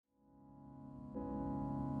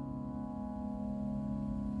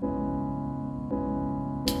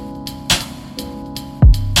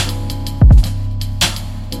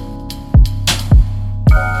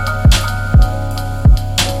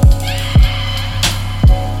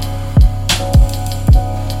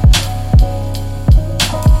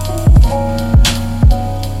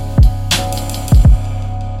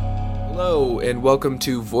and welcome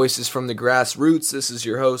to Voices from the Grassroots. This is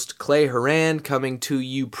your host, Clay Horan, coming to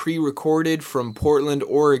you pre-recorded from Portland,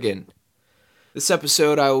 Oregon. This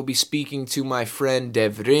episode, I will be speaking to my friend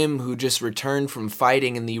Devrim, who just returned from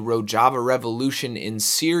fighting in the Rojava Revolution in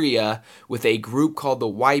Syria with a group called the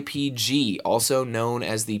YPG, also known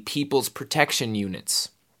as the People's Protection Units.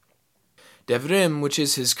 Devrim, which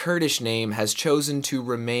is his Kurdish name, has chosen to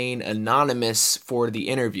remain anonymous for the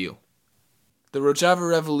interview. The Rojava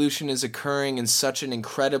Revolution is occurring in such an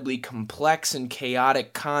incredibly complex and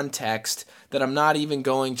chaotic context that I'm not even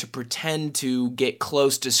going to pretend to get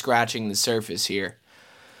close to scratching the surface here.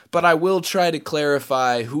 But I will try to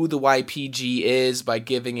clarify who the YPG is by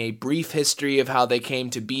giving a brief history of how they came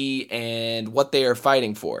to be and what they are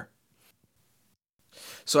fighting for.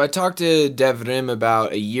 So I talked to Devrim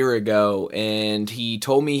about a year ago, and he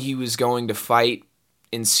told me he was going to fight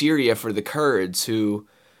in Syria for the Kurds, who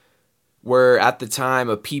were at the time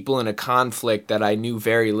a people in a conflict that I knew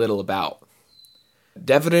very little about.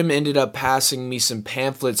 Devrim ended up passing me some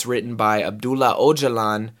pamphlets written by Abdullah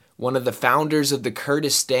Öcalan, one of the founders of the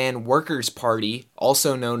Kurdistan Workers' Party,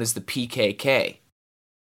 also known as the PKK.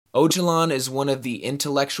 Öcalan is one of the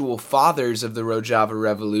intellectual fathers of the Rojava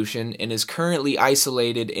Revolution and is currently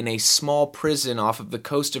isolated in a small prison off of the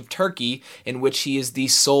coast of Turkey in which he is the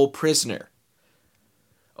sole prisoner.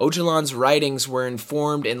 Öcalan's writings were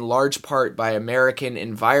informed in large part by American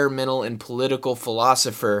environmental and political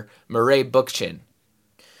philosopher Murray Bookchin.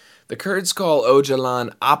 The Kurds call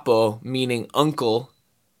Öcalan Apo, meaning uncle,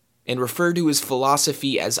 and refer to his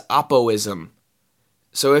philosophy as Apoism.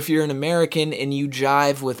 So if you're an American and you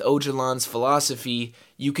jive with Öcalan's philosophy,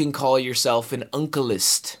 you can call yourself an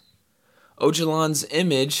uncleist. Öcalan's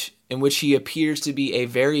image, in which he appears to be a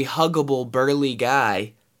very huggable, burly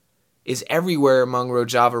guy, is everywhere among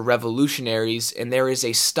Rojava revolutionaries, and there is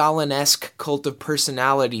a Stalin-esque cult of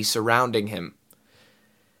personality surrounding him.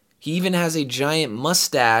 He even has a giant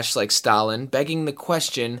mustache like Stalin, begging the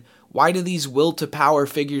question, why do these will-to-power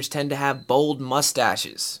figures tend to have bold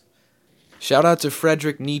mustaches? Shout out to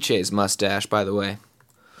Friedrich Nietzsche's mustache, by the way.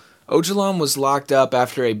 Öcalan was locked up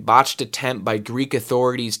after a botched attempt by Greek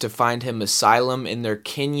authorities to find him asylum in their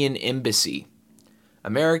Kenyan embassy.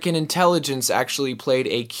 American intelligence actually played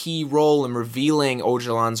a key role in revealing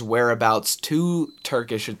Öcalan's whereabouts to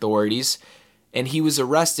Turkish authorities, and he was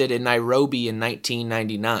arrested in Nairobi in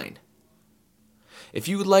 1999. If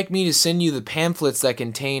you would like me to send you the pamphlets that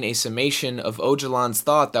contain a summation of Öcalan's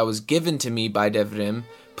thought that was given to me by Devrim,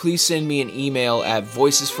 please send me an email at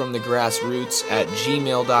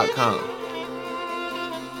voicesfromthegrassroots@gmail.com.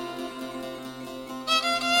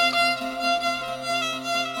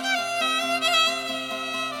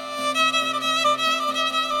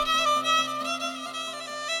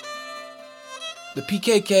 The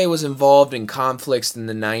PKK was involved in conflicts in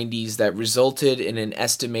the 90s that resulted in an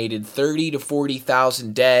estimated 30 to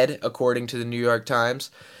 40,000 dead, according to the New York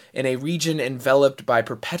Times, in a region enveloped by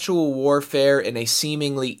perpetual warfare in a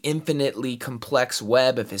seemingly infinitely complex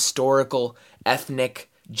web of historical,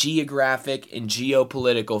 ethnic, geographic, and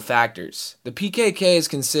geopolitical factors. The PKK is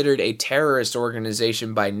considered a terrorist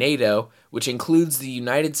organization by NATO, which includes the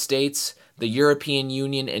United States, the European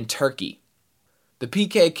Union, and Turkey. The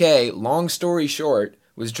PKK, long story short,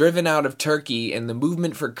 was driven out of Turkey, and the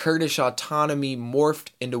movement for Kurdish autonomy morphed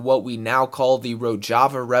into what we now call the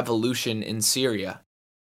Rojava Revolution in Syria.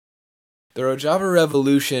 The Rojava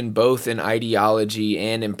Revolution, both in ideology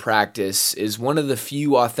and in practice, is one of the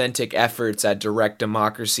few authentic efforts at direct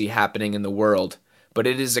democracy happening in the world, but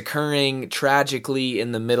it is occurring tragically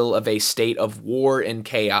in the middle of a state of war and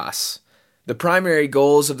chaos. The primary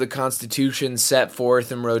goals of the constitution set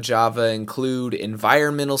forth in Rojava include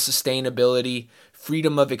environmental sustainability,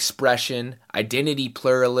 freedom of expression, identity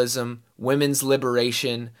pluralism, women's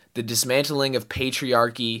liberation, the dismantling of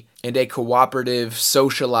patriarchy, and a cooperative,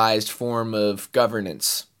 socialized form of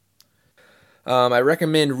governance. I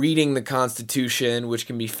recommend reading the Constitution, which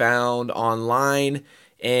can be found online,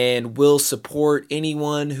 and will support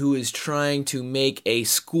anyone who is trying to make a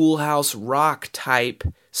Schoolhouse Rock type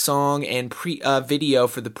song and video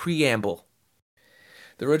for the preamble.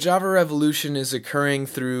 The Rojava Revolution is occurring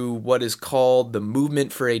through what is called the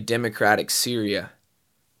Movement for a Democratic Syria.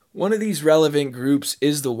 One of these relevant groups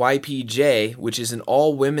is the YPJ, which is an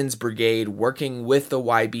all-women's brigade working with the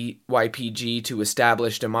YPG to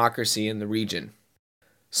establish democracy in the region.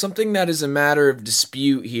 Something that is a matter of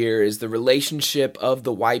dispute here is the relationship of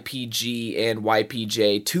the YPG and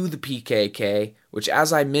YPJ to the PKK, which,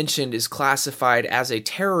 as I mentioned, is classified as a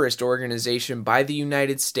terrorist organization by the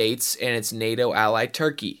United States and its NATO ally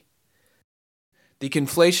Turkey. The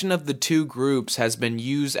conflation of the two groups has been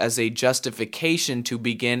used as a justification to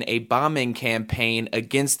begin a bombing campaign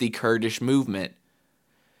against the Kurdish movement.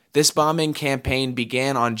 This bombing campaign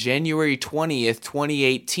began on January 20th,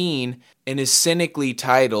 2018, and is cynically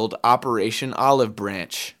titled Operation Olive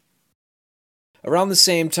Branch. Around the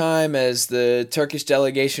same time as the Turkish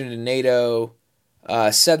delegation to NATO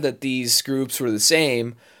said that these groups were the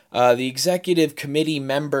same, the executive committee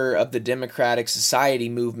member of the Democratic Society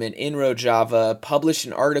movement in Rojava published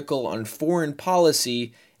an article on foreign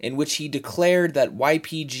policy in which he declared that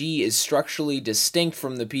YPG is structurally distinct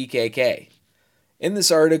from the PKK. In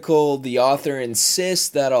this article, the author insists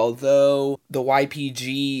that although the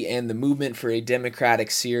YPG and the Movement for a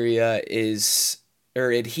Democratic Syria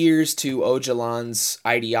adheres to Öcalan's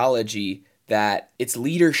ideology, that its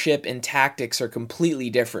leadership and tactics are completely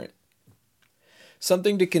different.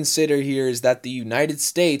 Something to consider here is that the United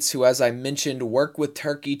States, who, as I mentioned, worked with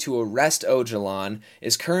Turkey to arrest Öcalan,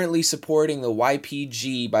 is currently supporting the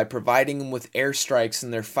YPG by providing them with airstrikes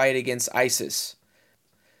in their fight against ISIS.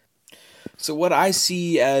 So what I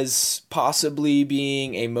see as possibly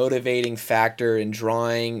being a motivating factor in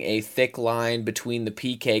drawing a thick line between the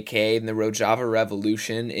PKK and the Rojava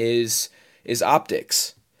Revolution is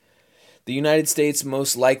optics. The United States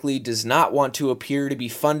most likely does not want to appear to be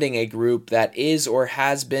funding a group that is or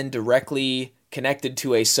has been directly connected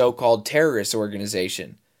to a so-called terrorist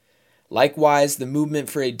organization. Likewise, the Movement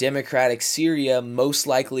for a Democratic Syria most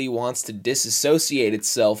likely wants to disassociate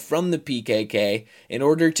itself from the PKK in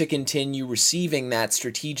order to continue receiving that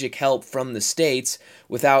strategic help from the states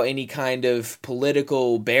without any kind of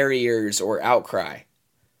political barriers or outcry.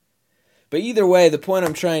 But either way, the point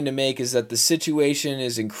I'm trying to make is that the situation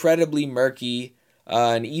is incredibly murky,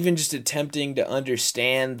 and even just attempting to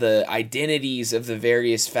understand the identities of the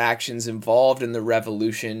various factions involved in the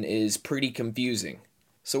revolution is pretty confusing.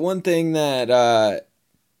 So one thing that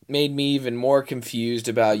made me even more confused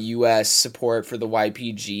about U.S. support for the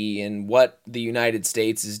YPG and what the United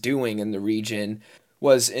States is doing in the region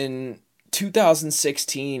was in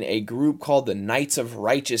 2016, a group called the Knights of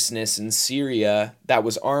Righteousness in Syria that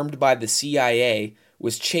was armed by the CIA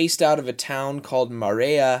was chased out of a town called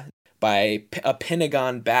Marea by a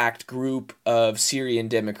Pentagon-backed group of Syrian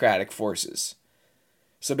Democratic Forces.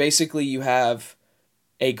 So basically you have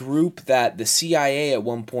a group that the CIA at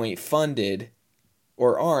one point funded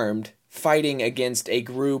or armed fighting against a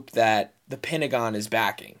group that the Pentagon is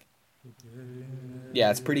backing.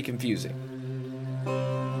 Yeah, it's pretty confusing.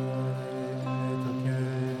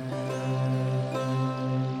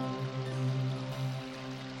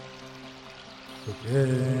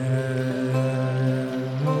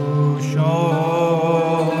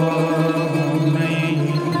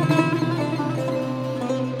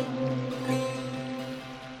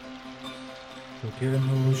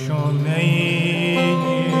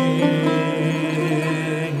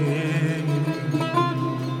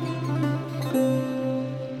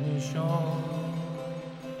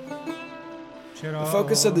 The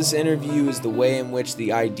focus of this interview is the way in which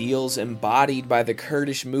the ideals embodied by the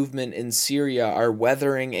Kurdish movement in Syria are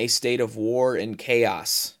weathering a state of war and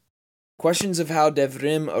chaos. Questions of how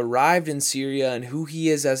Devrim arrived in Syria and who he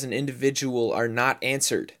is as an individual are not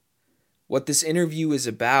answered. What this interview is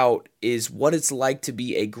about is what it's like to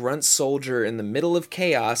be a grunt soldier in the middle of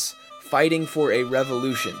chaos fighting for a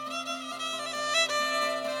revolution.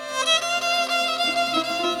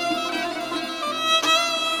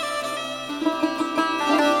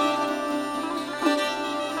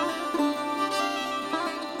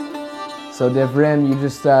 So Devrim, you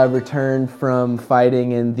just returned from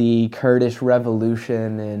fighting in the Kurdish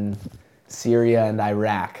revolution in Syria and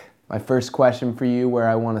Iraq. My first question for you, where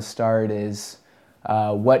I want to start, is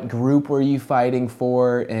what group were you fighting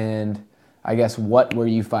for, and I guess what were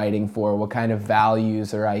you fighting for? What kind of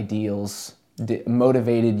values or ideals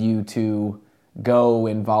motivated you to go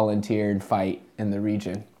and volunteer and fight in the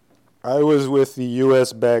region? I was with the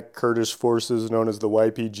U.S.-backed Kurdish forces known as the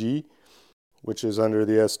YPG, which is under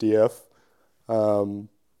the SDF.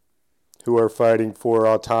 Who are fighting for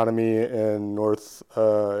autonomy in north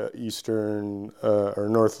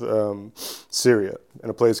Syria, in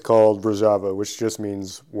a place called Rojava, which just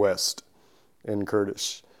means west in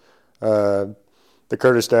Kurdish. The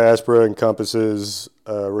Kurdish diaspora encompasses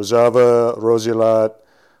Rojava, Rojilat,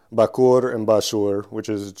 Bakur, and Bashur, which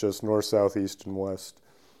is just north, south, east, and west,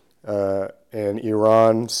 and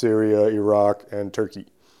Iran, Syria, Iraq, and Turkey.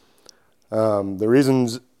 The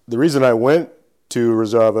reason I went to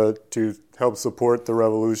Rojava to help support the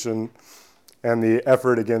revolution and the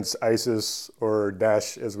effort against ISIS, or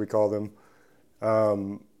Daesh as we call them,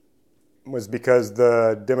 was because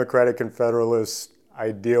the Democratic Confederalists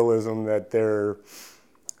idealism that they're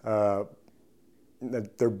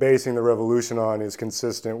basing the revolution on is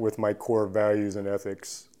consistent with my core values and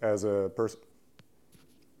ethics as a person.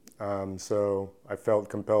 So I felt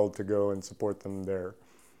compelled to go and support them there.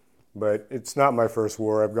 But it's not my first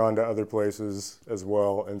war. I've gone to other places as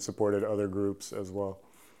well and supported other groups as well,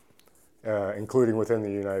 including within the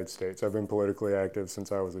United States. I've been politically active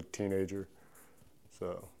since I was a teenager.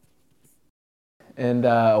 So. And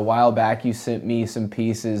a while back, you sent me some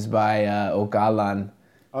pieces by Ocalan.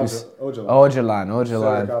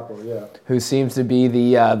 Ocalan, yeah. Who seems to be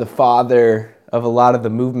the father of a lot of the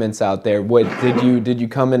movements out there. What did you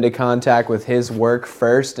come into contact with his work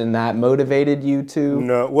first, and that motivated you to?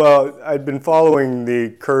 No, well, I'd been following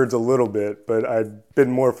the Kurds a little bit, but I'd been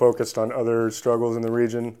more focused on other struggles in the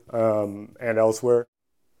region and elsewhere.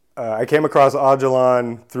 I came across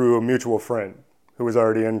Öcalan through a mutual friend who was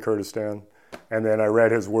already in Kurdistan, and then I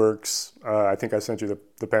read his works. I think I sent you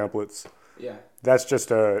the pamphlets. Yeah. That's just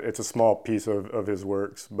it's a small piece of his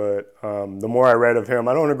works, but the more I read of him,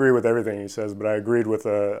 I don't agree with everything he says, but I agreed with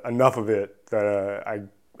enough of it that I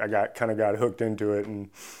got hooked into it, and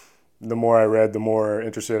the more I read, the more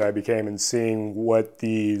interested I became in seeing what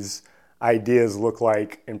these ideas look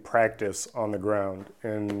like in practice on the ground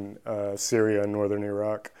in Syria and northern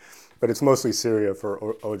Iraq, but it's mostly Syria for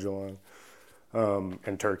Öcalan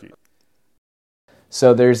and Turkey.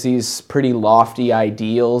 So there's these pretty lofty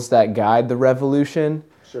ideals that guide the revolution.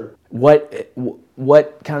 Sure.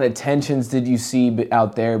 What kind of tensions did you see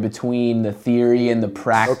out there between the theory and the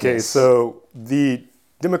practice? Okay, so the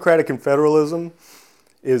democratic confederalism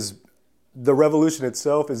the revolution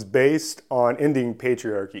itself is based on ending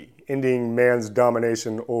patriarchy, ending man's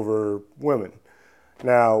domination over women.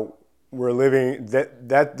 Now, we're living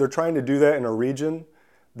that they're trying to do that in a region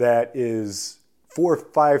that is 4,000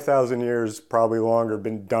 or 5,000 years, probably longer,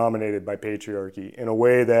 been dominated by patriarchy in a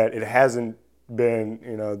way that it hasn't been.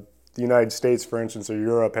 The United States, for instance, or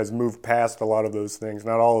Europe has moved past a lot of those things.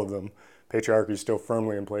 Not all of them. Patriarchy is still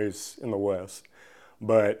firmly in place in the West,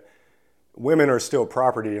 but women are still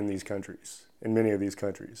property in these countries, in many of these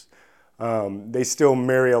countries. They still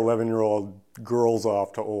marry 11-year-old girls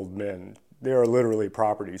off to old men. They are literally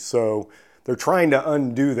property. So they're trying to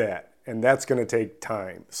undo that. And that's going to take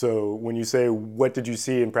time. So when you say, what did you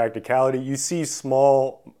see in practicality? You see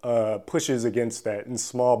small pushes against that and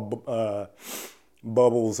small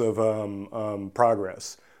bubbles of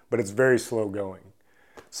progress, but it's very slow going.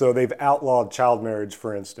 So they've outlawed child marriage,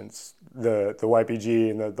 for instance. The YPG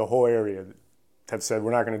and the whole area have said, we're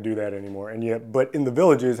not going to do that anymore. And yet, but in the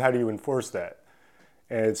villages, how do you enforce that?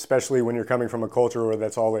 And especially when you're coming from a culture where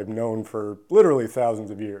that's all they've known for literally thousands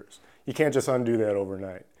of years. You can't just undo that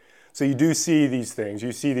overnight. So you do see these things.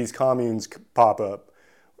 You see these communes pop up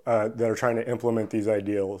that are trying to implement these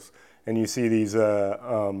ideals. And you see these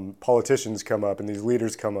politicians come up and these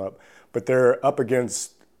leaders come up. But they're up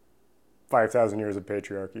against 5,000 years of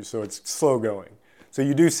patriarchy. So it's slow going. So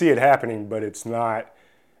you do see it happening, but it's not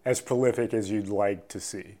as prolific as you'd like to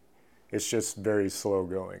see. It's just very slow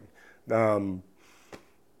going. They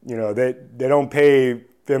don't pay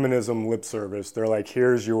feminism lip service. They're like,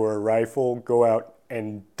 here's your rifle, go out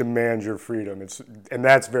and demand your freedom. And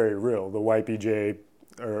that's very real. The YPJ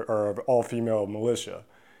are an all-female militia.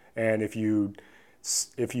 And if you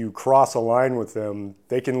cross a line with them,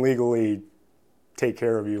 they can legally take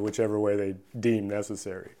care of you whichever way they deem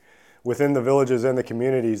necessary. Within the villages and the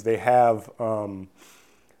communities, they have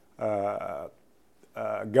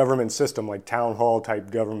government system, like town hall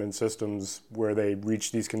type government systems where they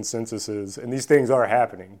reach these consensuses. And these things are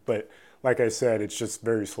happening. But like I said, it's just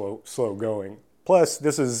very slow going. Plus,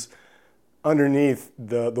 this is underneath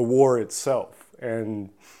the war itself, and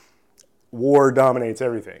war dominates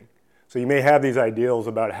everything. So you may have these ideals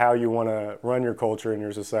about how you want to run your culture and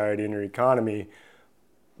your society and your economy.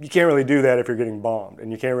 You can't really do that if you're getting bombed,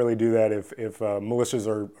 and you can't really do that if militias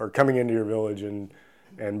are coming into your village and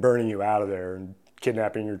burning you out of there and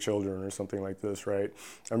kidnapping your children or something like this, right?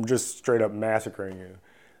 I'm just straight up massacring you.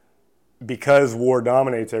 Because war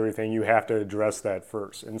dominates everything, you have to address that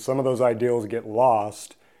first. And some of those ideals get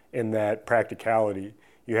lost in that practicality.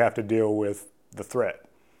 You have to deal with the threat,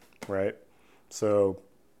 right? So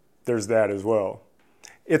there's that as well.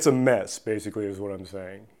 It's a mess, basically, is what I'm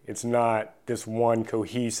saying. It's not this one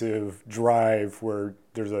cohesive drive where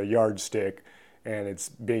there's a yardstick and it's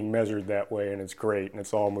being measured that way and it's great and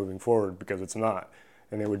it's all moving forward, because it's not.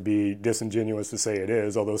 And it would be disingenuous to say it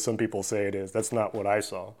is, although some people say it is. That's not what I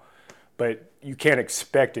saw. But you can't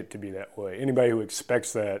expect it to be that way. Anybody who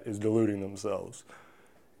expects that is deluding themselves.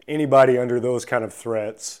 Anybody under those kind of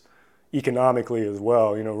threats, economically as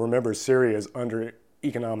well, remember Syria is under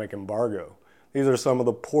economic embargo. These are some of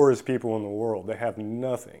the poorest people in the world. They have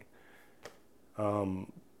nothing. To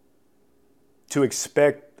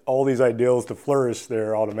expect all these ideals to flourish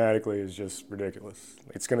there automatically is just ridiculous.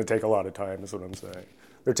 It's going to take a lot of time, is what I'm saying.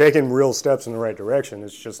 They're taking real steps in the right direction.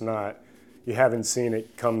 It's just not, you haven't seen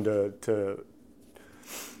it come to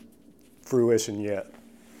fruition yet.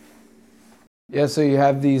 Yeah, so you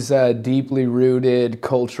have these deeply rooted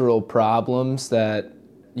cultural problems that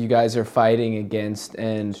you guys are fighting against,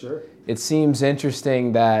 and Sure. It seems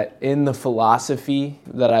interesting that in the philosophy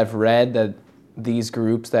that I've read that these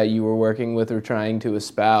groups that you were working with are trying to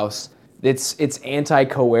espouse, it's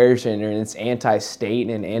anti-coercion and it's anti-state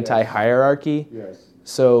and anti-hierarchy. Yes.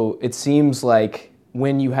 So it seems like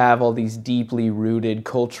when you have all these deeply rooted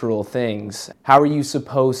cultural things, how are you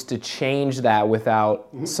supposed to change that without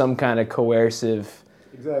some kind of coercive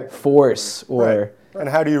force? Or right. And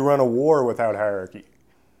how do you run a war without hierarchy?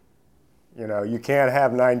 You know, you can't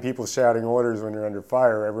have 9 people shouting orders when you're under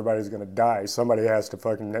fire. Everybody's going to die. Somebody has to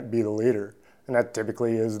fucking be the leader. And that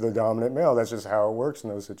typically is the dominant male. That's just how it works in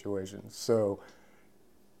those situations. So,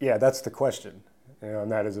 yeah, that's the question. You know,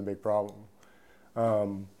 and that is a big problem.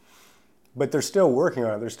 But they're still working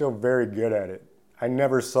on it. They're still very good at it. I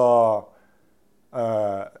never saw...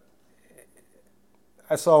 I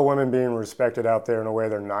saw women being respected out there in a way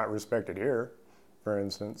they're not respected here, for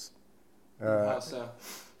instance. how so?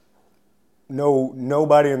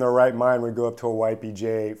 Nobody in their right mind would go up to a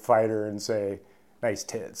YPJ fighter and say, "Nice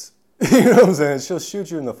tits." You know what I'm saying? She'll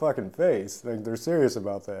shoot you in the fucking face. Like, they're serious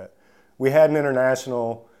about that. We had an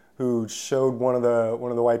international who showed one of the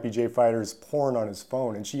YPJ fighters porn on his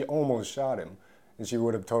phone, and she almost shot him, and she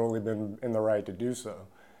would have totally been in the right to do so.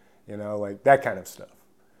 You know, like that kind of stuff.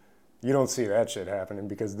 You don't see that shit happening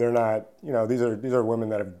because they're not. You know, these are women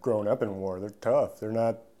that have grown up in war. They're tough. They're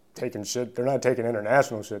not taking shit. They're not taking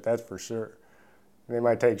international shit. That's for sure. They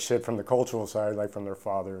might take shit from the cultural side, like from their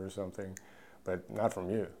father or something, but not from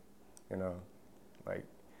you, you know, like.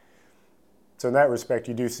 So in that respect,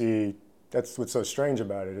 you do see. That's what's so strange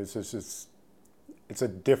about it. It's just it's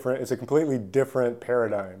a completely different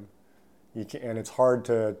paradigm. And it's hard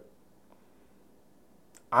to.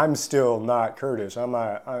 I'm still not Kurdish. I'm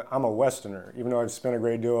a Westerner, even though I've spent a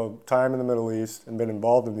great deal of time in the Middle East and been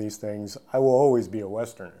involved in these things. I will always be a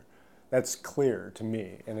Westerner. That's clear to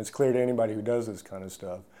me, and it's clear to anybody who does this kind of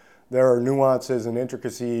stuff. There are nuances and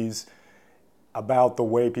intricacies about the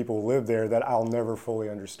way people live there that I'll never fully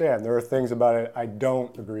understand. There are things about it I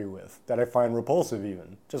don't agree with, that I find repulsive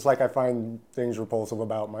even, just like I find things repulsive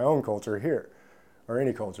about my own culture here, or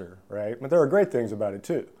any culture, right? But there are great things about it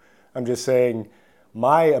too. I'm just saying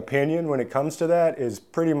my opinion when it comes to that is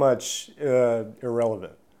pretty much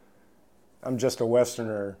irrelevant. I'm just a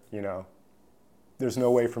Westerner, you know. There's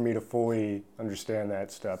no way for me to fully understand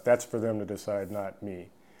that stuff. That's for them to decide, not me.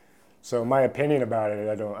 So my opinion about it,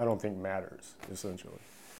 I don't think matters, essentially.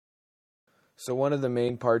 So one of the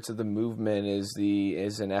main parts of the movement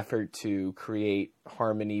is an effort to create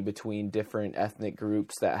harmony between different ethnic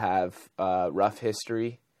groups that have rough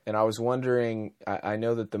history. And I was wondering, I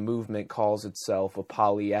know that the movement calls itself a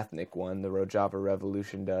polyethnic one, the Rojava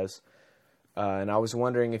Revolution does. And I was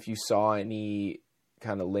wondering if you saw any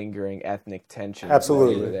kind of lingering ethnic tension.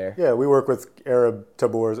 Absolutely. There. Yeah, we work with Arab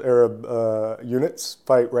tabors, Arab units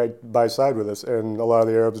fight right by side with us, and a lot of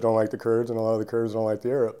the Arabs don't like the Kurds, and a lot of the Kurds don't like the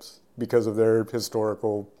Arabs because of their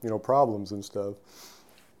historical, problems and stuff.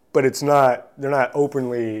 But they're not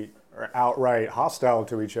openly or outright hostile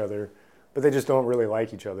to each other, but they just don't really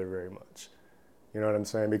like each other very much. You know what I'm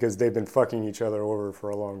saying? Because they've been fucking each other over for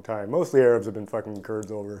a long time. Mostly Arabs have been fucking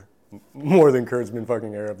Kurds over, more than Kurds have been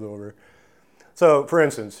fucking Arabs over. So, for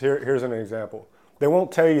instance, here's an example. They won't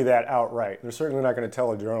tell you that outright. They're certainly not going to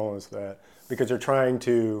tell a journalist that because they're trying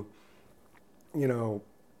to,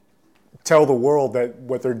 tell the world that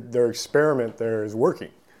what their experiment there is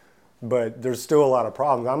working. But there's still a lot of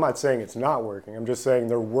problems. I'm not saying it's not working. I'm just saying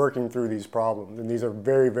they're working through these problems, and these are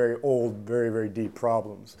very, very old, very, very deep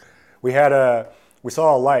problems. We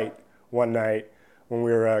saw a light one night when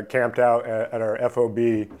we were camped out at our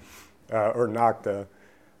FOB or Nokta,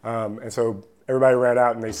 and so everybody ran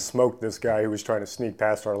out and they smoked this guy who was trying to sneak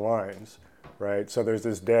past our lines, right? So there's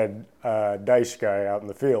this dead Daesh guy out in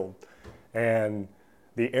the field, and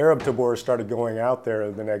the Arab Tabor started going out there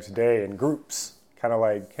the next day in groups, kind of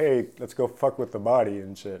like, hey, let's go fuck with the body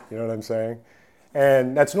and shit. You know what I'm saying?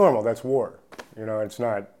 And that's normal. That's war. It's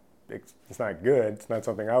not good. It's not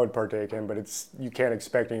something I would partake in, but you can't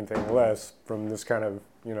expect anything less from this kind of,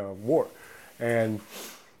 war. And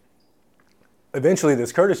eventually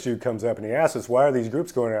this Kurdish dude comes up and he asks us, why are these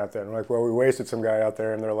groups going out there? And we're like, well, we wasted some guy out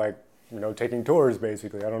there and they're like, taking tours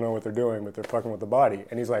basically. I don't know what they're doing, but they're fucking with the body.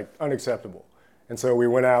 And he's like, unacceptable. And so we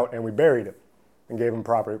went out and we buried him and gave him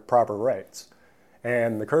proper rights.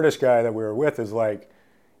 And the Kurdish guy that we were with is like,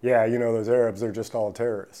 yeah, those Arabs, they're just all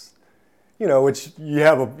terrorists. Which you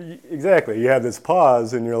have you have this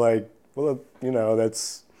pause and you're like, well,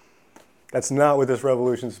 that's not what this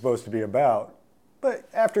revolution is supposed to be about. But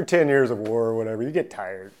after 10 years of war or whatever, you get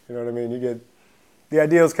tired. You know what I mean? The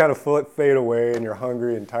ideals kind of fade away and you're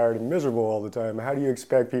hungry and tired and miserable all the time. How do you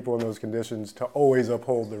expect people in those conditions to always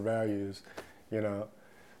uphold their values,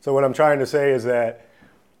 So what I'm trying to say is that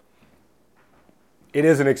it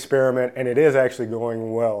is an experiment and it is actually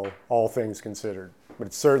going well, all things considered. But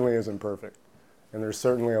it certainly isn't perfect. And there's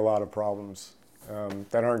certainly a lot of problems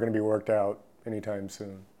that aren't going to be worked out anytime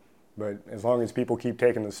soon. But as long as people keep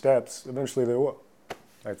taking the steps, eventually they will,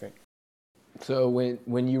 I think. So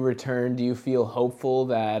when you return, do you feel hopeful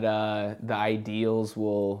that the ideals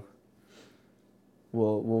will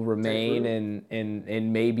remain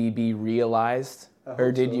and maybe be realized,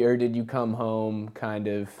 or did you come home kind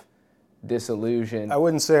of disillusioned? I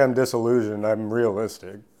wouldn't say I'm disillusioned. I'm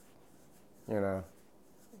realistic.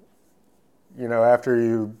 After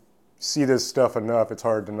you see this stuff enough, it's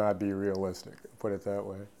hard to not be realistic. Put it that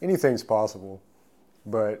way. Anything's possible,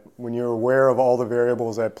 but when you're aware of all the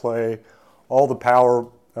variables at play, all the power,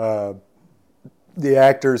 the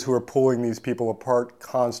actors who are pulling these people apart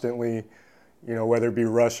constantly, whether it be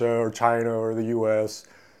Russia or China or the U.S.,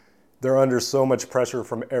 they're under so much pressure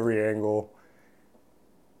from every angle.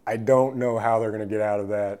 I don't know how they're going to get out of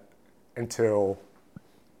that until,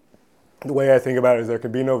 the way I think about it is there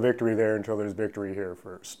could be no victory there until there's victory here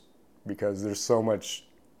first, because there's so much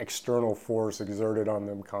external force exerted on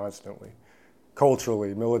them constantly,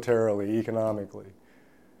 culturally, militarily, economically.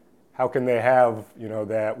 How can they have,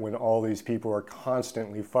 that when all these people are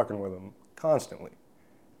constantly fucking with them? Constantly.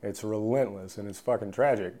 It's relentless and it's fucking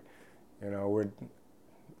tragic.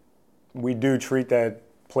 We do treat that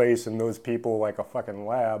place and those people like a fucking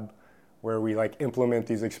lab where we implement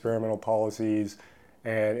these experimental policies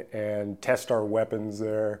and test our weapons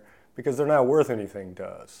there because they're not worth anything to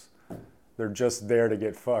us. They're just there to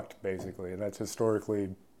get fucked, basically, and that's historically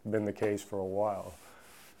been the case for a while.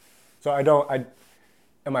 So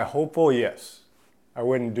am I hopeful? Yes. I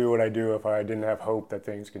wouldn't do what I do if I didn't have hope that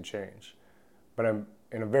things could change. But I'm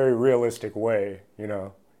in a very realistic way,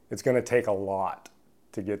 it's going to take a lot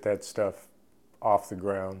to get that stuff off the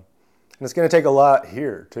ground. And it's going to take a lot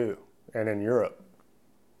here, too, and in Europe.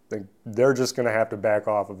 They're just going to have to back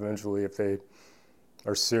off eventually if they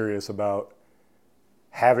are serious about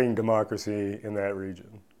having democracy in that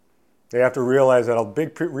region. They have to realize that a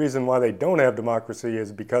big reason why they don't have democracy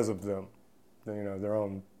is because of them, their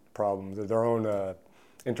own problems, their own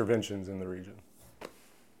interventions in the region.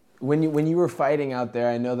 When you were fighting out there,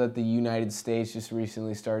 I know that the United States just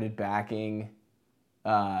recently started backing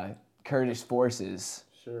Kurdish forces.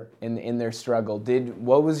 Sure. In their struggle.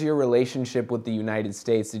 What was your relationship with the United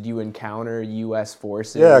States? Did you encounter U.S.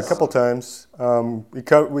 forces? Yeah, a couple times. There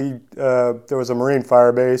was a Marine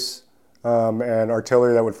fire base and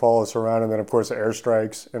artillery that would follow us around, and then of course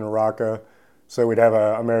airstrikes in Raqqa. So we'd have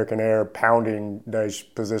American air pounding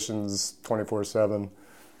Daesh positions 24/7.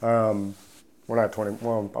 A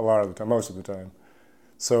lot of the time, most of the time.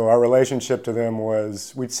 So our relationship to them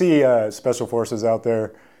was, we'd see special forces out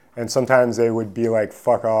there, and sometimes they would be like,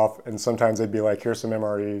 fuck off, and sometimes they'd be like, here's some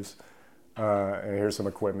MREs, and here's some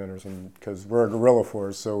equipment, because we're a guerrilla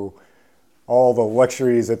force, so all the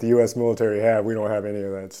luxuries that the U.S. military have, we don't have any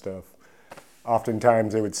of that stuff.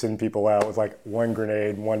 Oftentimes they would send people out with like one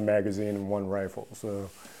grenade, one magazine, and one rifle. So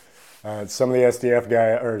some of the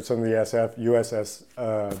SDF some of the USS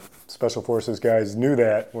Special Forces guys knew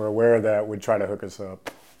that, were aware of that, would try to hook us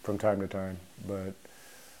up from time to time, but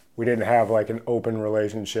we didn't have like an open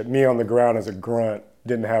relationship. Me on the ground as a grunt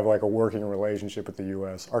didn't have like a working relationship with the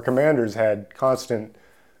U.S. Our commanders had constant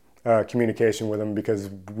communication with them because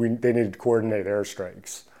they needed to coordinate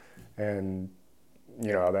airstrikes, and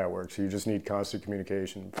you know how that works. You just need constant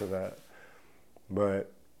communication for that.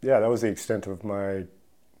 But yeah, that was the extent of my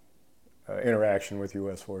interaction with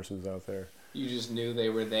U.S. forces out there. You just knew they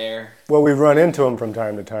were there? Well, we'd run into them from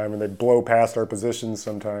time to time, and they'd blow past our positions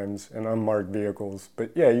sometimes in unmarked vehicles.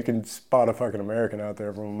 But yeah, you can spot a fucking American out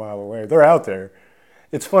there from a mile away. They're out there.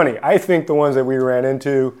 It's funny. I think the ones that we ran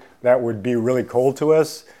into that would be really cold to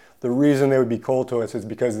us, the reason they would be cold to us is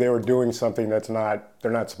because they were doing something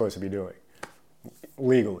they're not supposed to be doing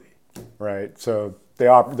legally, right? So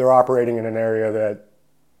they're operating in an area that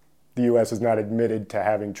the U.S. is not admitted to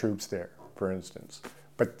having troops there, for instance,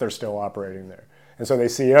 but they're still operating there. And so they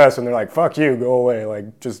see us and they're like, fuck you, go away,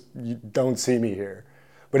 like, just you don't see me here.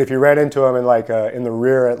 But if you ran into them in like in the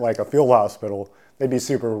rear at like a field hospital, they'd be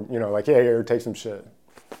super, like, yeah, here, take some shit,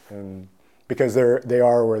 and because they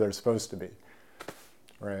are where they're supposed to be,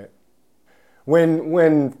 right?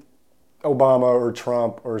 When Obama or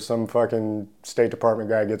Trump or some fucking State Department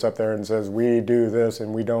guy gets up there and says we do this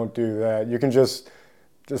and we don't do that, you can just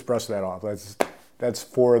brush that off. That's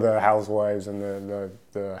for the housewives and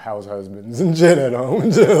the house husbands and shit at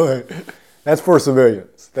home. That's for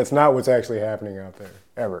civilians. That's not what's actually happening out there,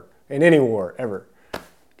 ever. In any war, ever.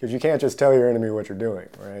 Because you can't just tell your enemy what you're doing,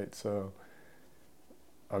 right? So,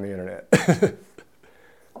 on the internet.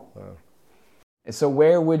 So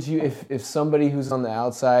where would you, if somebody who's on the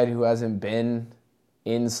outside who hasn't been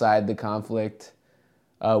inside the conflict,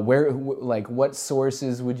 what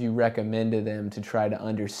sources would you recommend to them to try to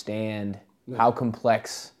understand how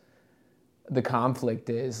complex the conflict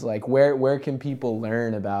is? Like where can people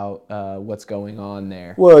learn about what's going on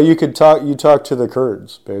there? Well, you talk to the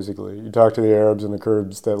Kurds, basically. You talk to the Arabs and the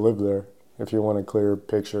Kurds that live there if you want a clear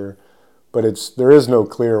picture. But there is no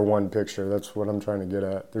clear one picture. That's what I'm trying to get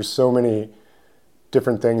at. There's so many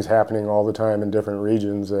different things happening all the time in different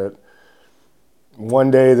regions that one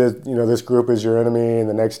day this group is your enemy and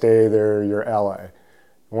the next day they're your ally.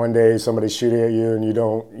 One day somebody's shooting at you and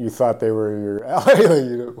you thought they were your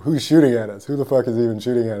ally. Who's shooting at us? Who the fuck is even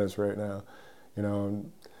shooting at us right now?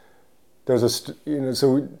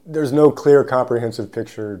 So there's no clear comprehensive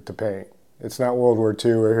picture to paint. It's not World War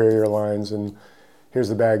II where here are your lines and here's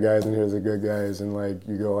the bad guys and here's the good guys and like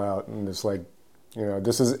you go out and it's like,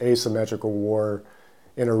 this is asymmetrical war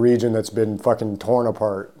in a region that's been fucking torn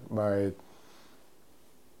apart by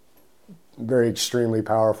very extremely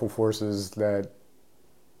powerful forces that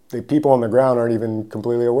the people on the ground aren't even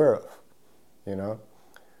completely aware of,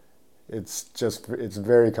 It's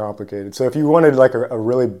very complicated. So if you wanted like a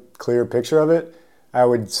really clear picture of it, I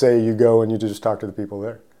would say you go and you just talk to the people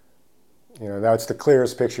there. That's the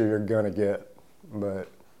clearest picture you're going to get. But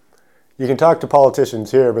you can talk to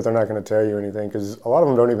politicians here, but they're not going to tell you anything because a lot of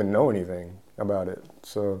them don't even know anything about it.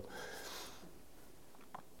 So,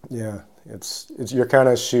 yeah, you're kind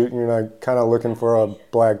of shooting, you're like kind of looking for a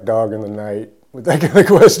black dog in the night with that kind of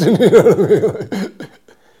question. You know what I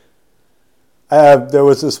mean? There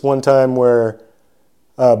was this one time where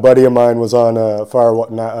a buddy of mine was on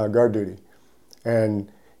guard duty,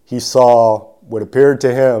 and he saw what appeared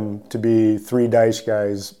to him to be 3 Daesh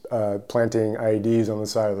guys planting IEDs on the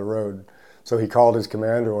side of the road. So he called his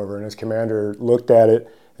commander over, and his commander looked at it,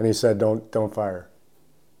 and he said, don't fire.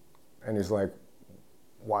 And he's like,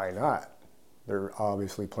 why not? They're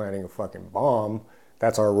obviously planting a fucking bomb.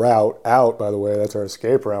 That's our route out, by the way. That's our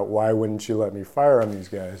escape route. Why wouldn't you let me fire on these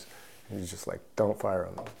guys? And he's just like, don't fire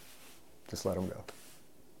on them. Just let them go.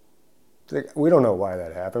 We don't know why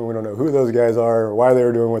that happened. We don't know who those guys are, or why they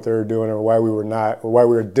were doing what they were doing, or why we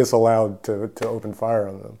were disallowed to open fire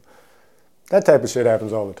on them. That type of shit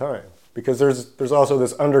happens all the time because there's also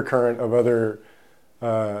this undercurrent of other.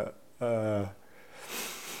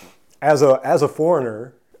 As a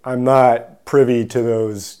foreigner, I'm not privy to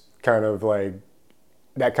those kind of like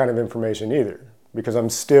that kind of information either because I'm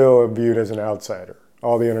still viewed as an outsider.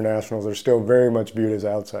 All the internationals are still very much viewed as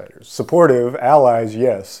outsiders. Supportive allies,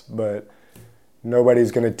 yes, but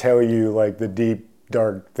nobody's going to tell you like the deep,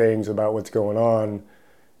 dark things about what's going on.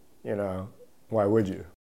 Why would you?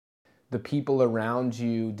 The people around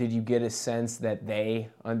you, did you get a sense that they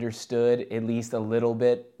understood at least a little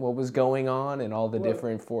bit what was going on and all the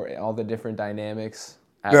different dynamics?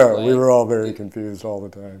 No, we were all very confused all the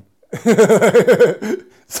time.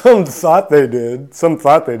 Some thought they did,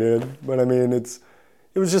 but I mean,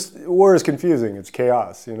 it was just, war is confusing. It's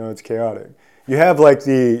chaos, it's chaotic. You have like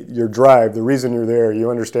your drive, the reason you're there, you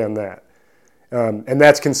understand that. And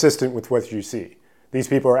that's consistent with what you see. These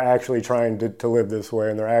people are actually trying to live this way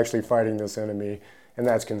and they're actually fighting this enemy, and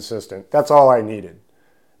that's consistent. That's all I needed.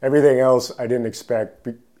 Everything else, I didn't expect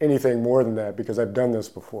anything more than that because I've done this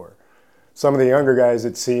before. Some of the younger guys,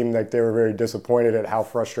 it seemed like they were very disappointed at how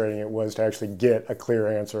frustrating it was to actually get a clear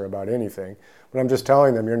answer about anything. But I'm just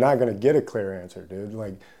telling them, you're not going to get a clear answer, dude.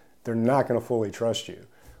 Like, they're not going to fully trust you.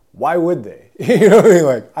 Why would they? You know what I mean?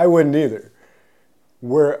 Like, I wouldn't either.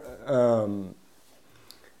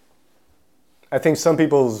 I think some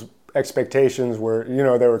people's expectations were,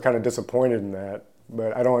 they were kind of disappointed in that.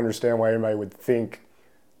 But I don't understand why anybody would think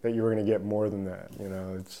that you were going to get more than that.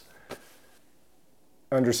 It's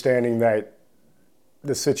understanding that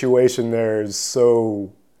the situation there is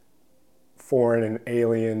so foreign and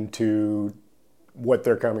alien to what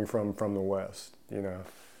they're coming from the West,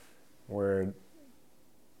 where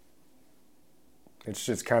it's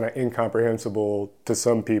just kind of incomprehensible to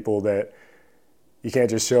some people that you can't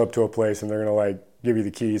just show up to a place and they're going to like give you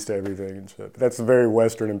the keys to everything and shit. But that's a very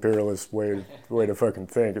Western imperialist way to fucking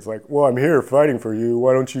think. It's like, well, I'm here fighting for you.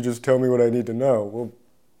 Why don't you just tell me what I need to know? Well,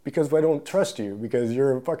 because I don't trust you, because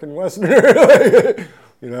you're a fucking Westerner. Like,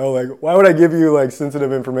 you know, like, why would I give you, like,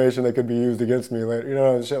 sensitive information that could be used against me later? You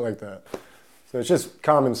know, shit like that. So it's just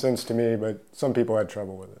common sense to me, but some people had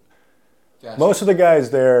trouble with it. Gotcha. Most of the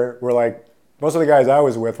guys I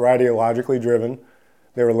was with were ideologically driven.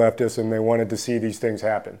 They were leftists and they wanted to see these things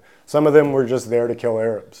happen. Some of them were just there to kill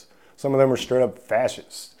Arabs. Some of them were straight up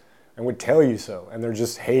fascists and would tell you so. And they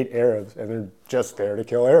just hate Arabs and they're just there to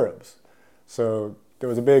kill Arabs. So there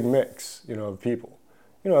was a big mix, you know, of people.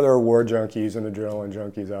 You know, there were war junkies and adrenaline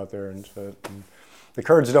junkies out there and shit. And the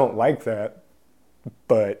Kurds don't like that.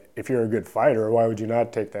 But if you're a good fighter, why would you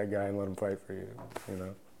not take that guy and let him fight for you, you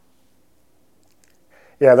know?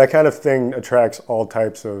 Yeah, that kind of thing attracts all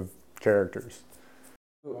types of characters.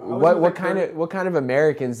 What kind of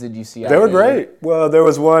Americans did you see out there? They were great. Well, there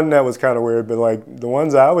was one that was kind of weird, but like the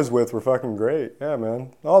ones I was with were fucking great. Yeah,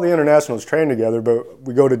 man. All the internationals train together, but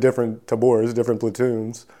we go to different tabors, different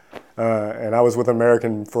platoons. And I was with an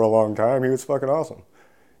American for a long time. He was fucking awesome.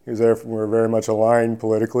 He was there. We were very much aligned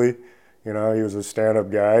politically. You know, he was a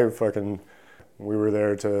stand-up guy. We were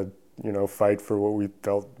there to, you know, fight for what we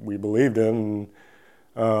felt we believed in.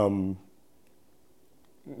 And,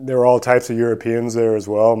 there were all types of Europeans there as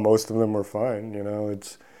well. Most of them were fine. You know,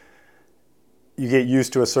 you get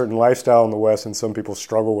used to a certain lifestyle in the West, and some people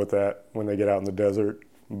struggle with that when they get out in the desert.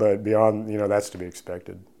 But beyond, you know, that's to be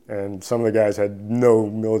expected. And some of the guys had no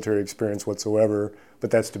military experience whatsoever,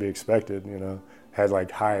 but that's to be expected. You know, had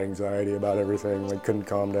like high anxiety about everything, like couldn't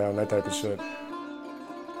calm down, that type of shit.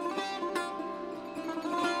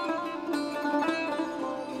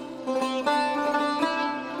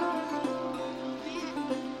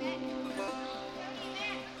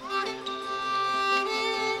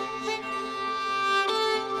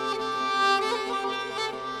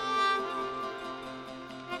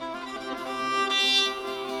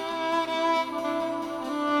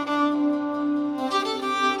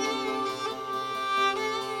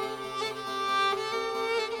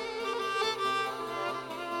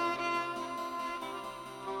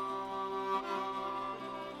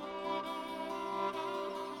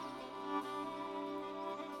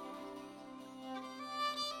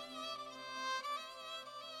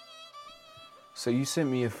 So you sent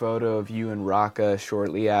me a photo of you in Raqqa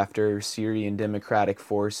shortly after Syrian Democratic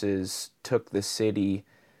Forces took the city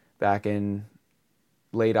back in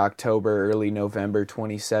late October, early November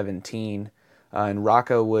 2017. And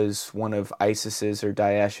Raqqa was one of ISIS's or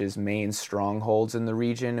Daesh's main strongholds in the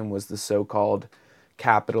region and was the so-called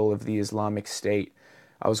capital of the Islamic State.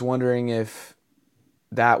 I was wondering if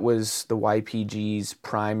that was the YPG's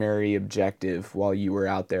primary objective while you were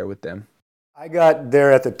out there with them. I got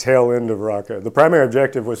there at the tail end of Raqqa. The primary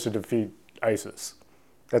objective was to defeat ISIS.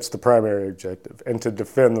 That's the primary objective, and to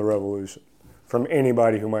defend the revolution from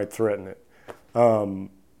anybody who might threaten it.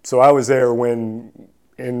 So I was there in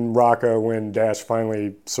Raqqa when Daesh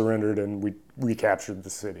finally surrendered and we recaptured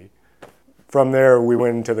the city. From there, we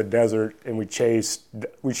went into the desert and we chased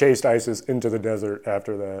ISIS into the desert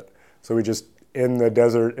after that. So we just, in the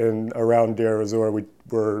desert and around Deir ez-Zor, we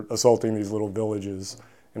were assaulting these little villages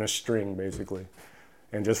in a string, basically,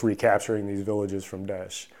 and just recapturing these villages from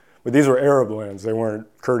Daesh. But these were Arab lands; they weren't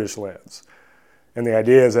Kurdish lands. And the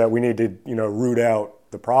idea is that we need to, you know, root out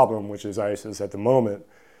the problem, which is ISIS at the moment.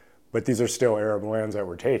 But these are still Arab lands that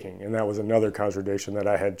we're taking, and that was another contradiction that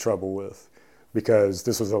I had trouble with, because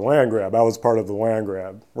this was a land grab. I was part of the land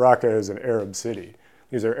grab. Raqqa is an Arab city.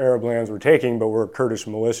 These are Arab lands we're taking, but we're a Kurdish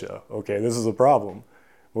militia. Okay, this is a problem.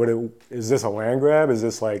 Is this a land grab? Is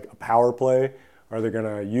this like a power play? Are they going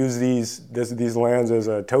to use these lands as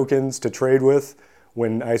tokens to trade with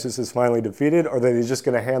when ISIS is finally defeated? Or are they just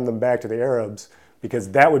going to hand them back to the Arabs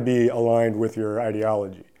because that would be aligned with your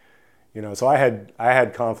ideology? You know, so I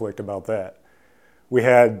had conflict about that. We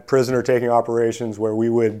had prisoner-taking operations where we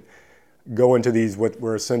would go into these what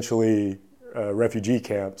were essentially refugee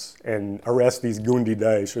camps and arrest these Gundi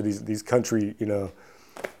Daesh, or these country, you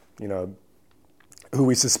know, who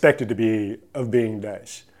we suspected to be of being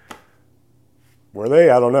Daesh. Were they?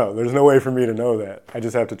 I don't know. There's no way for me to know that. I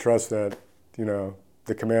just have to trust that, you know,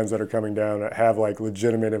 the commands that are coming down have like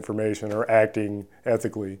legitimate information or acting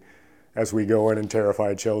ethically as we go in and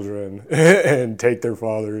terrify children and take their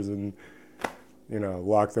fathers and, you know,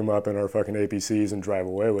 lock them up in our fucking APCs and drive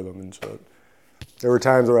away with them and shit. There were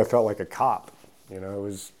times where I felt like a cop. You know, it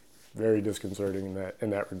was very disconcerting in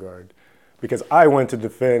that regard, because I went to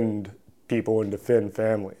defend people and defend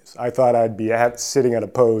families. I thought I'd be sitting at a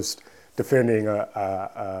post defending an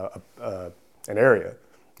area,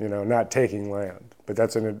 not taking land. But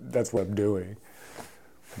that's what I'm doing.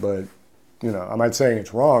 But, I'm not saying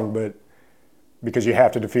it's wrong, but because you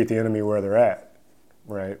have to defeat the enemy where they're at,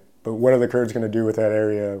 right? But what are the Kurds going to do with that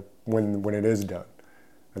area when it is done?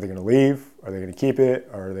 Are they going to leave? Are they going to keep it?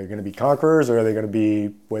 Are they going to be conquerors? Or are they going to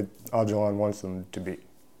be what Öcalan wants them to be,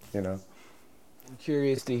 I'm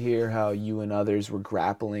curious to hear how you and others were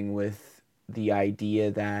grappling with the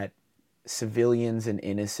idea that civilians and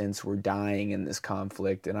innocents were dying in this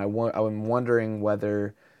conflict. And I'm wondering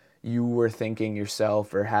whether you were thinking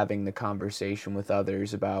yourself or having the conversation with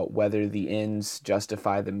others about whether the ends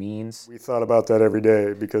justify the means. We thought about that every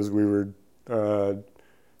day because we were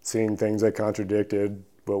seeing things that contradicted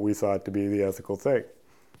what we thought to be the ethical thing.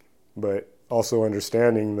 But also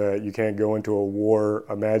understanding that you can't go into a war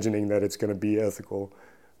imagining that it's going to be ethical,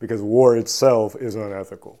 because war itself is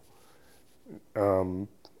unethical.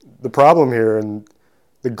 The problem here, and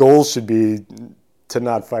the goal should be to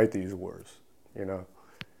not fight these wars.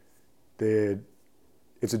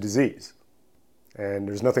 It's a disease, and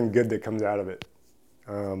there's nothing good that comes out of it.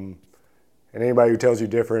 And anybody who tells you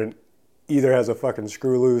different either has a fucking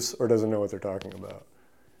screw loose or doesn't know what they're talking about.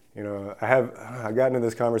 I got into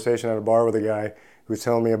this conversation at a bar with a guy who was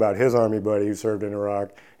telling me about his army buddy who served in Iraq,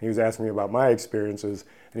 and he was asking me about my experiences,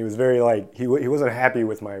 and he was very he wasn't happy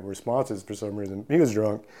with my responses for some reason. He was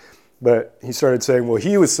drunk, but he started saying, well,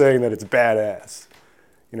 he was saying that it's badass.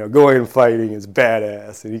 Going and fighting is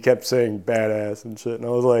badass, and he kept saying badass and shit, and I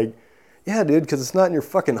was like, yeah, dude, because it's not in your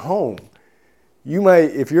fucking home. You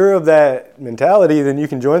might, if you're of that mentality, then you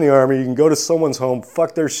can join the army, you can go to someone's home,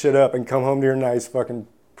 fuck their shit up, and come home to your nice fucking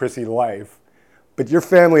prissy life. But your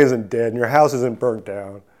family isn't dead, and your house isn't burnt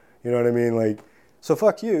down. You know what I mean? So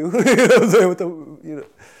fuck you.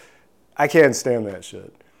 I can't stand that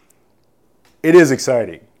shit. It is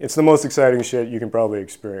exciting. It's the most exciting shit you can probably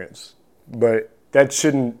experience. But that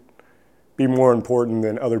shouldn't be more important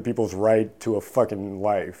than other people's right to a fucking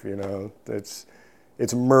life, It's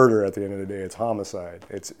murder at the end of the day. It's homicide.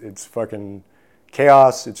 It's fucking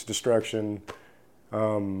chaos. It's destruction.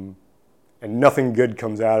 And nothing good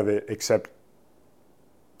comes out of it except,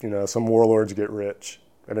 some warlords get rich.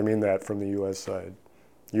 And I mean that from the U.S. side.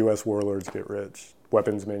 U.S. warlords get rich.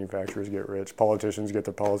 Weapons manufacturers get rich. Politicians get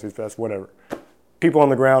their policies passed, whatever. People on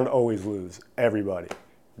the ground always lose. Everybody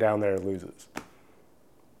down there loses.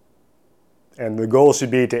 And the goal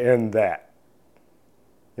should be to end that.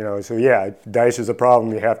 So yeah, Daesh is a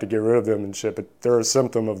problem, you have to get rid of them and shit, but they're a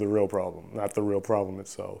symptom of the real problem, not the real problem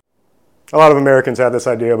itself. A lot of Americans have this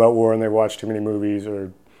idea about war and they watch too many movies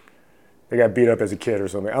or they got beat up as a kid or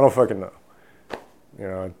something. I don't fucking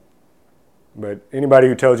know. But anybody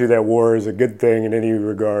who tells you that war is a good thing in any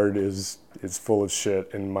regard is full of shit,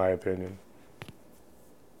 in my opinion.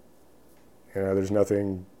 There's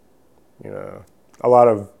nothing, a lot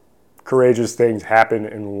of courageous things happen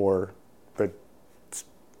in war, but it's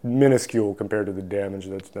minuscule compared to the damage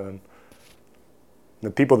that's done. The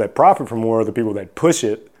people that profit from war, the people that push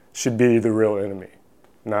it, should be the real enemy,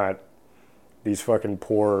 not these fucking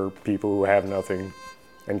poor people who have nothing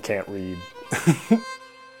and can't read.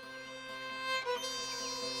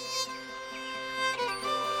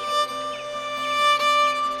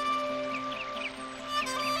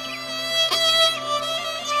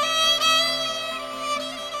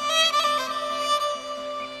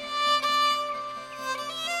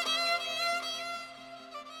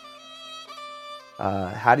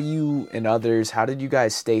 How do you and others, how did you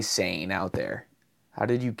guys stay sane out there? How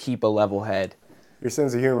did you keep a level head? Your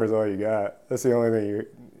sense of humor is all you got. That's the only thing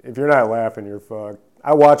if you're not laughing, you're fucked.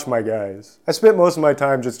 I watch my guys. I spent most of my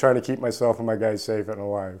time just trying to keep myself and my guys safe and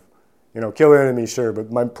alive. Kill enemies, sure,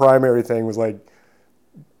 but my primary thing was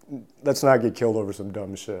let's not get killed over some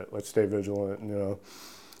dumb shit. Let's stay vigilant,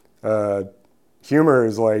 Humor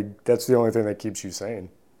is that's the only thing that keeps you sane,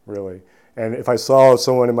 really. And if I saw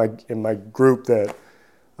someone in my group that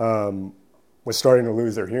was starting to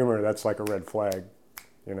lose their humor, that's like a red flag,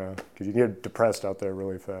 because you get depressed out there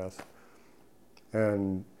really fast.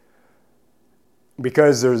 And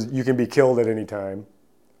because you can be killed at any time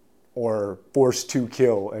or forced to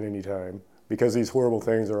kill at any time, because these horrible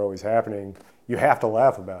things are always happening, you have to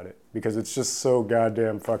laugh about it because it's just so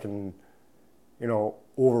goddamn fucking,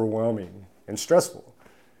 overwhelming and stressful.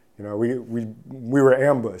 We were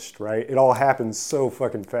ambushed, right? It all happens so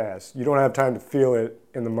fucking fast. You don't have time to feel it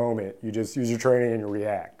in the moment. You just use your training and you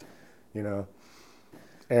react,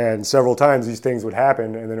 And several times these things would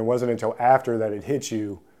happen, and then it wasn't until after that it hit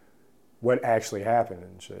you what actually happened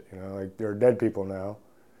and shit. There are dead people now,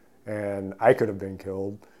 and I could have been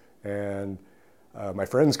killed, and my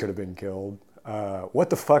friends could have been killed.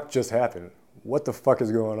 What the fuck just happened? what the fuck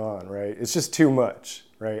is going on, right? It's just too much,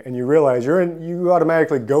 right? And you realize you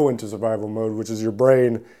automatically go into survival mode, which is your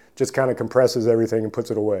brain just kind of compresses everything and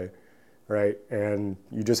puts it away, right? And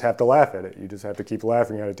you just have to laugh at it. You just have to keep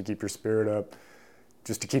laughing at it to keep your spirit up,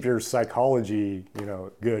 just to keep your psychology,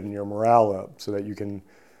 good and your morale up so that you can,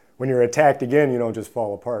 when you're attacked again, you don't just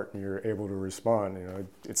fall apart and you're able to respond.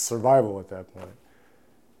 It's survival at that point.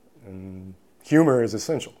 And humor is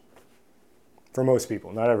essential for most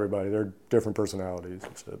people, not everybody. They're different personalities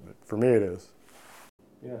and shit, but for me it is.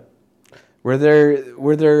 Yeah. Were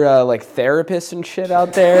there like therapists and shit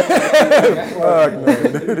out there? Fuck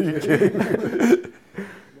no, dude, are you kidding?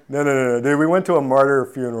 No, dude. We went to a martyr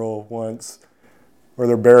funeral once where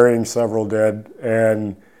they're burying several dead,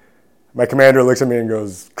 and my commander looks at me and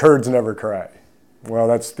goes, "Kurds never cry." Well,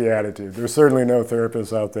 that's the attitude. There's certainly no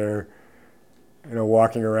therapists out there,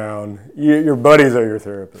 walking around. Your buddies are your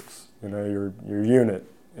therapists. Your unit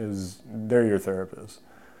they're your therapists.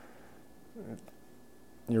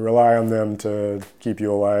 You rely on them to keep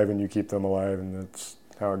you alive, and you keep them alive, and that's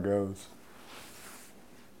how it goes.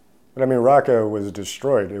 But Raqqa was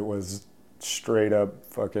destroyed. It was straight up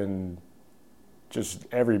fucking, just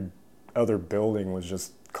every other building was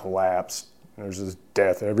just collapsed. There's just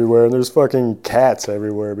death everywhere, and there's fucking cats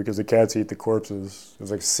everywhere because the cats eat the corpses. It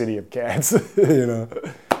was like a city of cats,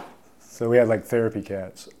 So we had like therapy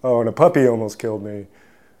cats. Oh, and a puppy almost killed me.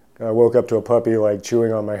 I woke up to a puppy like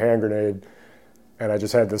chewing on my hand grenade, and I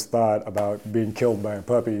just had this thought about being killed by a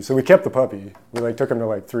puppy. So we kept the puppy. We took him to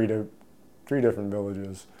like three different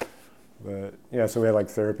villages. But yeah, so we had like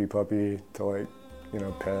therapy puppy to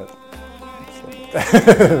pet.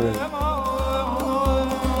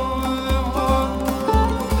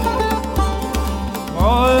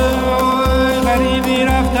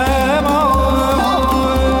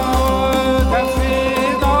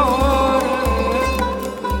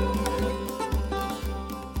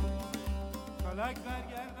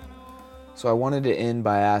 So I wanted to end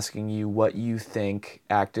by asking you what you think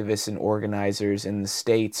activists and organizers in the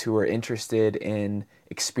States who are interested in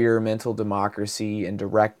experimental democracy and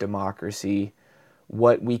direct democracy,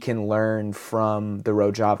 what we can learn from the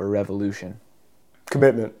Rojava Revolution.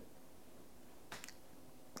 Commitment.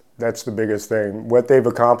 That's the biggest thing. What they've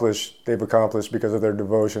accomplished because of their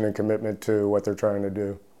devotion and commitment to what they're trying to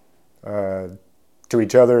do, to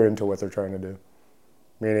each other and to what they're trying to do.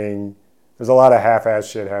 Meaning, there's a lot of half-ass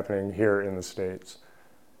shit happening here in the States.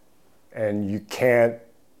 And you can't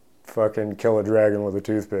fucking kill a dragon with a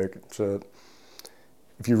toothpick. So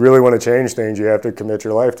if you really want to change things, you have to commit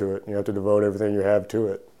your life to it. You have to devote everything you have to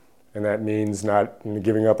it. And that means not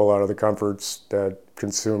giving up a lot of the comforts that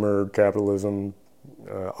consumer capitalism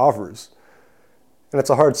offers. And it's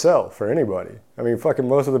a hard sell for anybody. Fucking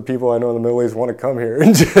most of the people I know in the Middle East want to come here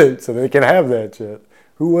and shit, so they can have that shit.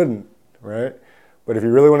 Who wouldn't, right? But if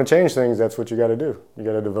you really want to change things, that's what you got to do. You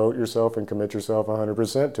got to devote yourself and commit yourself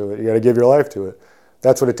 100% to it. You got to give your life to it.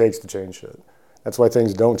 That's what it takes to change shit. That's why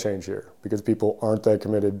things don't change here, because people aren't that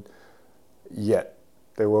committed yet.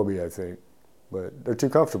 They will be, I think. But they're too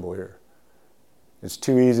comfortable here. It's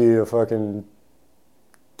too easy to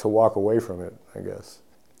walk away from it, I guess.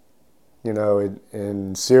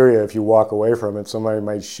 In Syria, if you walk away from it, somebody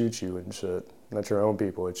might shoot you and shit. Not your own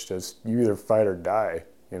people. It's just, you either fight or die.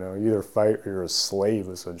 You either fight or you're a slave,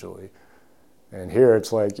 essentially. And here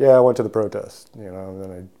it's like, yeah, I went to the protest, and then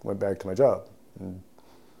I went back to my job. And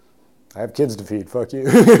I have kids to feed, fuck you.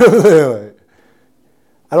 I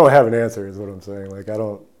don't have an answer, is what I'm saying. I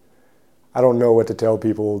don't know what to tell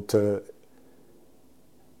people to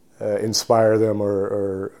inspire them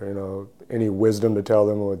or any wisdom to tell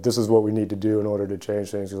them, well, this is what we need to do in order to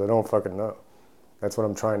change things, because I don't fucking know. That's what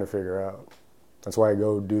I'm trying to figure out. That's why I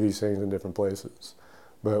go do these things in different places.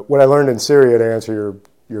 But what I learned in Syria, to answer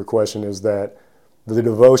your question, is that the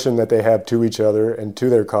devotion that they have to each other and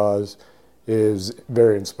to their cause is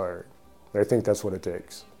very inspiring. I think that's what it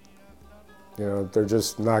takes. They're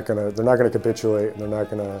just not gonna capitulate, and they're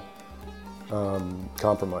not gonna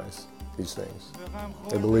compromise these things.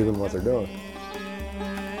 They believe in what they're doing.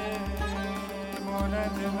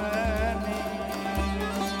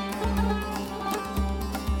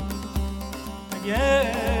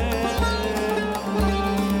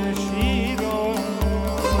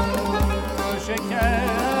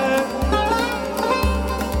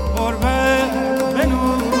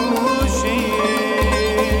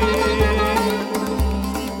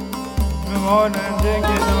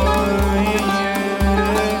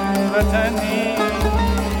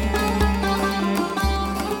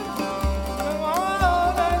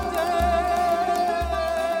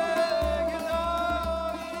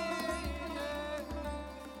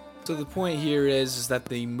 So the point here is that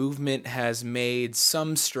the movement has made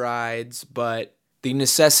some strides, but the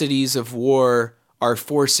necessities of war are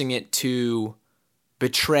forcing it to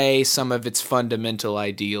betray some of its fundamental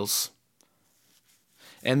ideals.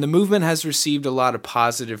 And the movement has received a lot of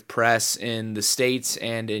positive press in the States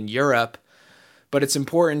and in Europe, but it's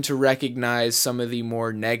important to recognize some of the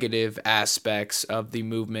more negative aspects of the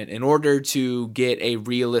movement in order to get a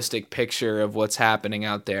realistic picture of what's happening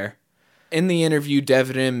out there. In the interview,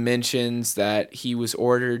 Devrim mentions that he was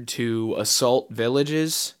ordered to assault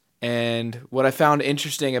villages, and what I found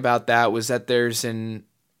interesting about that was that there's an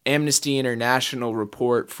Amnesty International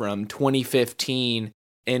report from 2015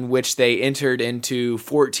 in which they entered into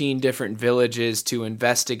 14 different villages to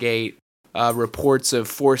investigate reports of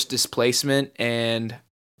forced displacement and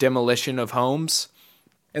demolition of homes.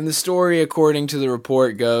 And the story, according to the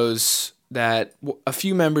report, goes that a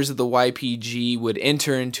few members of the YPG would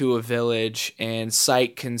enter into a village and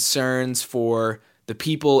cite concerns for the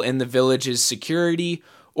people in the village's security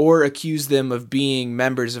or accuse them of being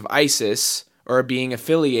members of ISIS or being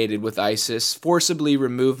affiliated with ISIS, forcibly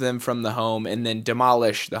remove them from the home and then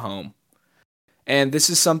demolish the home. And this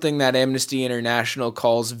is something that Amnesty International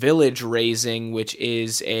calls village razing, which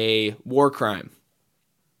is a war crime.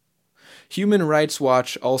 Human Rights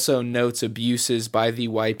Watch also notes abuses by the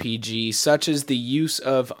YPG, such as the use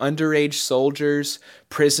of underage soldiers,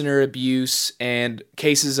 prisoner abuse, and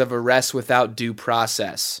cases of arrest without due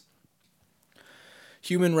process.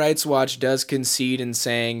 Human Rights Watch does concede in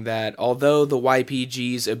saying that although the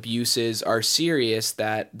YPG's abuses are serious,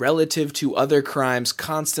 that relative to other crimes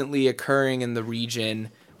constantly occurring in the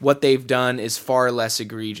region, what they've done is far less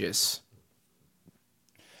egregious.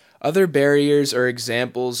 Other barriers or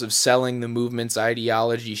examples of selling the movement's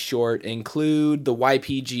ideology short include the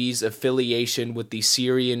YPG's affiliation with the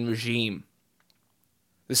Syrian regime.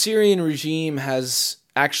 The Syrian regime has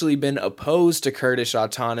actually been opposed to Kurdish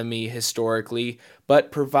autonomy historically,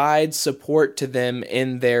 but provides support to them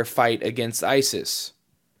in their fight against ISIS.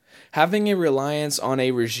 Having a reliance on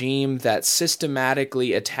a regime that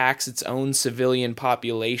systematically attacks its own civilian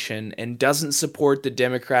population and doesn't support the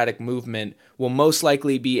democratic movement will most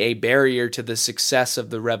likely be a barrier to the success of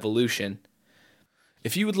the revolution.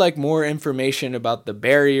 If you would like more information about the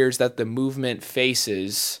barriers that the movement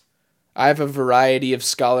faces, I have a variety of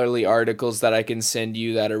scholarly articles that I can send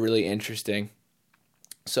you that are really interesting.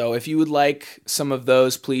 So if you would like some of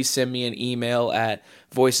those, please send me an email at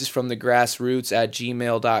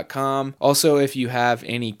voicesfromthegrassroots@gmail.com. Also, if you have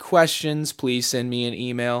any questions, please send me an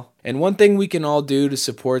email. And one thing we can all do to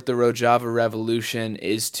support the Rojava Revolution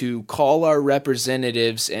is to call our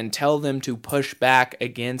representatives and tell them to push back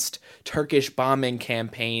against Turkish bombing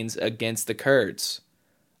campaigns against the Kurds.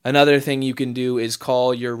 Another thing you can do is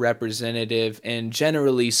call your representative and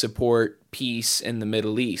generally support peace in the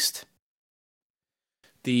Middle East.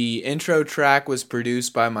 The intro track was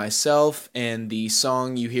produced by myself, and the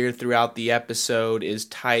song you hear throughout the episode is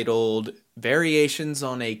titled Variations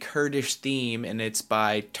on a Kurdish Theme, and it's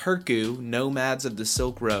by Turku, Nomads of the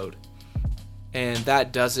Silk Road. And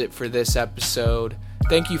that does it for this episode.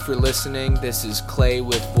 Thank you for listening. This is Clay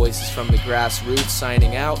with Voices from the Grassroots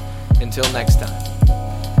signing out. Until next time.